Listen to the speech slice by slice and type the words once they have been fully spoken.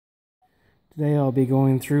Today I'll be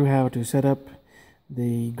going through how to set up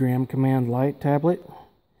the Graham Command Lite tablet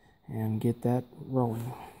and get that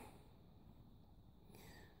rolling.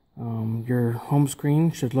 Your home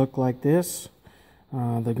screen should look like this.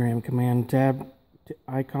 The Graham Command tab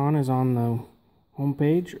icon is on the home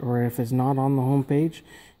page, or if it's not on the home page,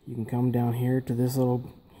 you can come down here to this little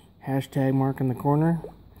hashtag mark in the corner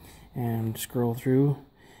and scroll through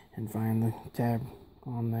and find the tab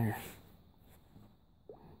on there.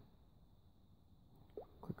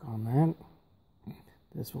 Click on that.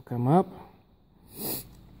 This will come up.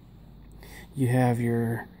 You have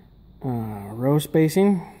your row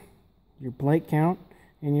spacing, your plate count,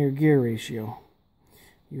 and your gear ratio.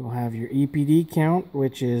 You'll have your EPD count,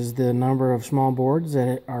 which is the number of small boards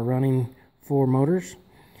that are running 4 motors,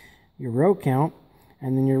 your row count,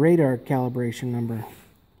 and then your radar calibration number.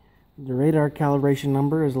 The radar calibration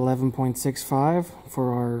number is 11.65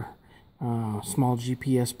 for our small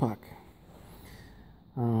GPS puck.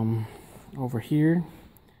 Over here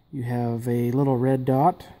you have a little red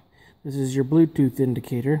dot. This is your Bluetooth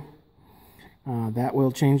indicator. That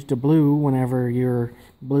will change to blue whenever your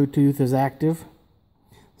Bluetooth is active.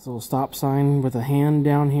 So stop sign with a hand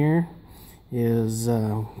down here is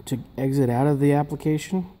to exit out of the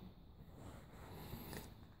application.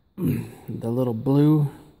 The little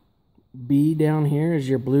blue B down here is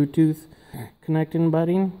your Bluetooth connecting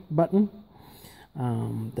button.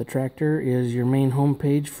 The tractor is your main home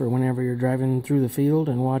page for whenever you're driving through the field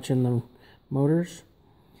and watching the motors.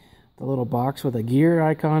 The little box with a gear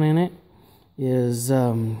icon in it is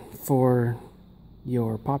for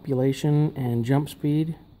your population and jump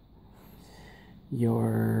speed.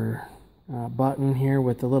 Your button here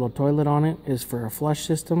with the little toilet on it is for a flush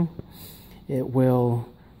system. It will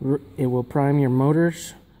prime your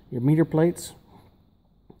motors, your meter plates,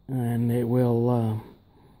 and it will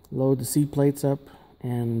load the seat plates up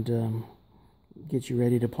and get you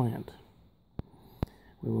ready to plant.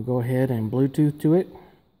 We will go ahead and Bluetooth to it.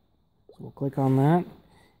 So we'll click on that.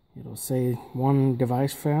 It'll say 1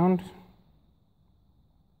 device found.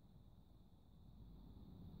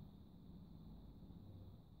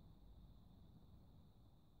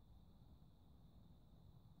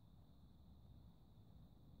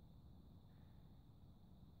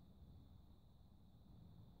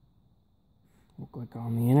 We'll click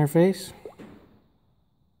on the interface,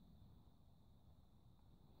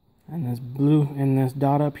 and this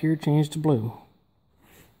dot up here changed to blue.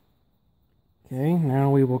 Okay, now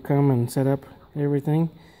we will come and set up everything.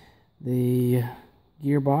 The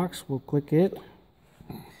gearbox, we'll click it,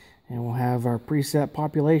 and we'll have our preset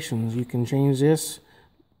populations. You can change this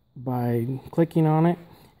by clicking on it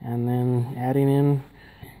and then adding in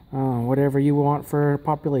whatever you want for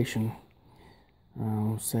population.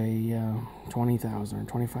 Say 20,000 or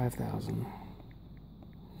 25,000.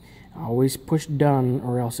 Always push done,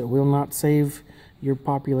 or else it will not save your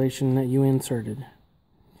population that you inserted.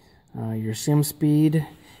 Your sim speed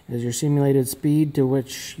is your simulated speed to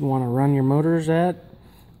which you want to run your motors at,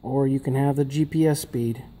 or you can have the GPS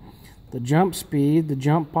speed. The jump speed, the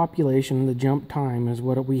jump population, the jump time is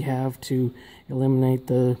what we have to eliminate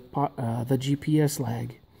the GPS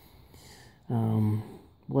lag.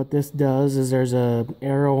 What this does is there's an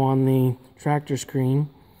arrow on the tractor screen,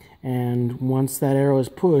 and once that arrow is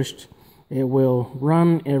pushed, it will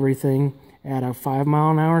run everything at a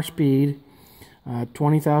 5-mile-an-hour speed,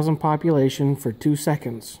 20,000 population for 2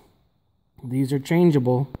 seconds. These are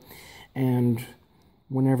changeable, and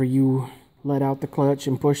whenever you let out the clutch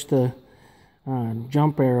and push the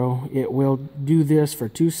jump arrow, it will do this for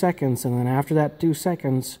 2 seconds, and then after that 2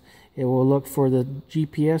 seconds, it will look for the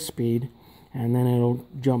GPS speed, and then it'll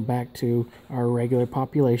jump back to our regular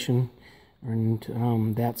population and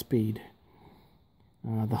that speed.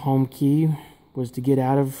 The home key was to get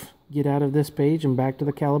out of this page and back to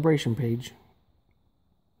the calibration page.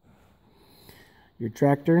 Your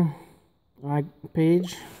tractor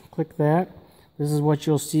page, click that. This is what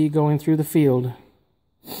you'll see going through the field.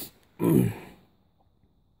 It's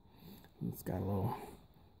got a little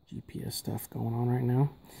GPS stuff going on right now,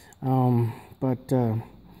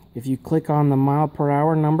 if you click on the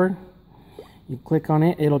mile-per-hour number, you click on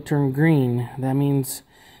it, it'll turn green. That means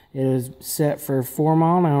it is set for 4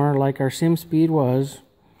 miles an hour like our sim speed was,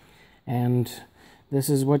 and this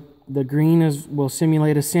is what the green is, will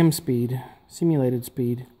simulate a simulated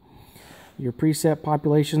speed. Your preset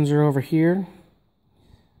populations are over here.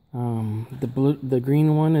 The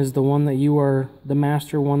green one is the one that you are, the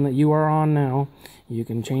master one that you are on now. You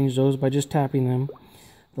can change those by just tapping them.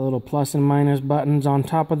 The little plus and minus buttons on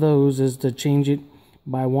top of those is to change it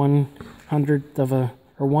by 1/100th of a,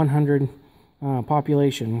 or 100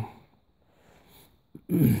 population.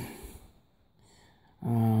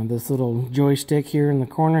 This little joystick here in the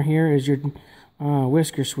corner here is your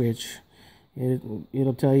whisker switch.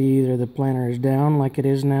 It'll tell you either the planter is down like it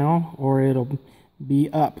is now, or it'll be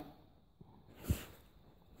up.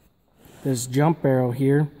 This jump arrow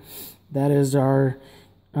here, that is our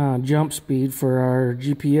jump speed for our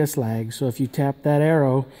GPS lag. So if you tap that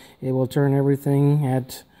arrow, it will turn everything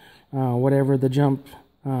at whatever the jump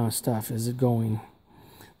stuff is going.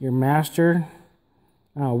 Your master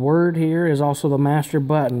word here is also the master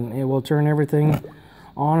button. It will turn everything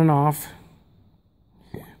on and off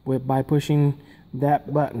by pushing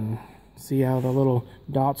that button. See how the little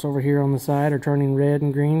dots over here on the side are turning red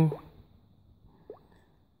and green?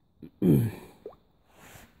 And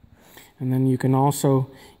then you can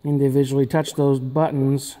also individually touch those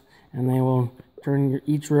buttons and they will turn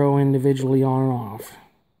each row individually on and off.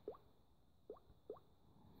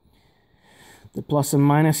 The plus and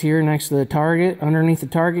minus here next to the target, underneath the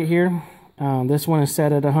target here, this one is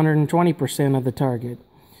set at 120% of the target.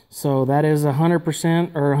 So that is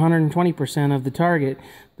 100% or 120% of the target.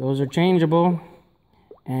 Those are changeable,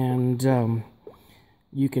 and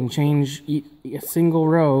you can change a single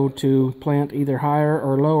row to plant either higher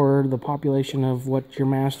or lower the population of what your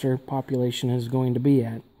master population is going to be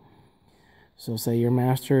at. So say your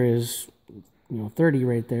master is 30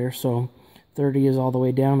 right there, so 30 is all the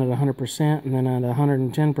way down at 100%, and then at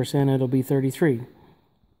 110% it'll be 33.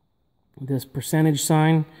 This percentage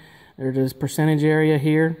sign, or this percentage area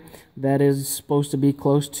here, that is supposed to be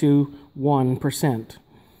close to 1%.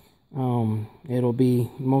 It'll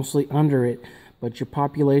be mostly under it, but your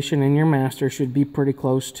population and your master should be pretty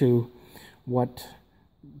close to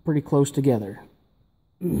pretty close together.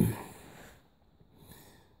 And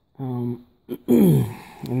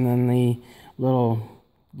then the little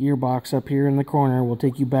gearbox up here in the corner will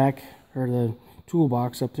take you back, or the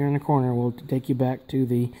toolbox up there in the corner will take you back to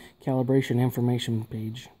the calibration information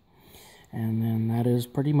page. And then that is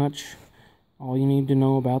pretty much all you need to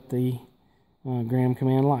know about the Graham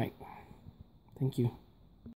Command Lite. Thank you.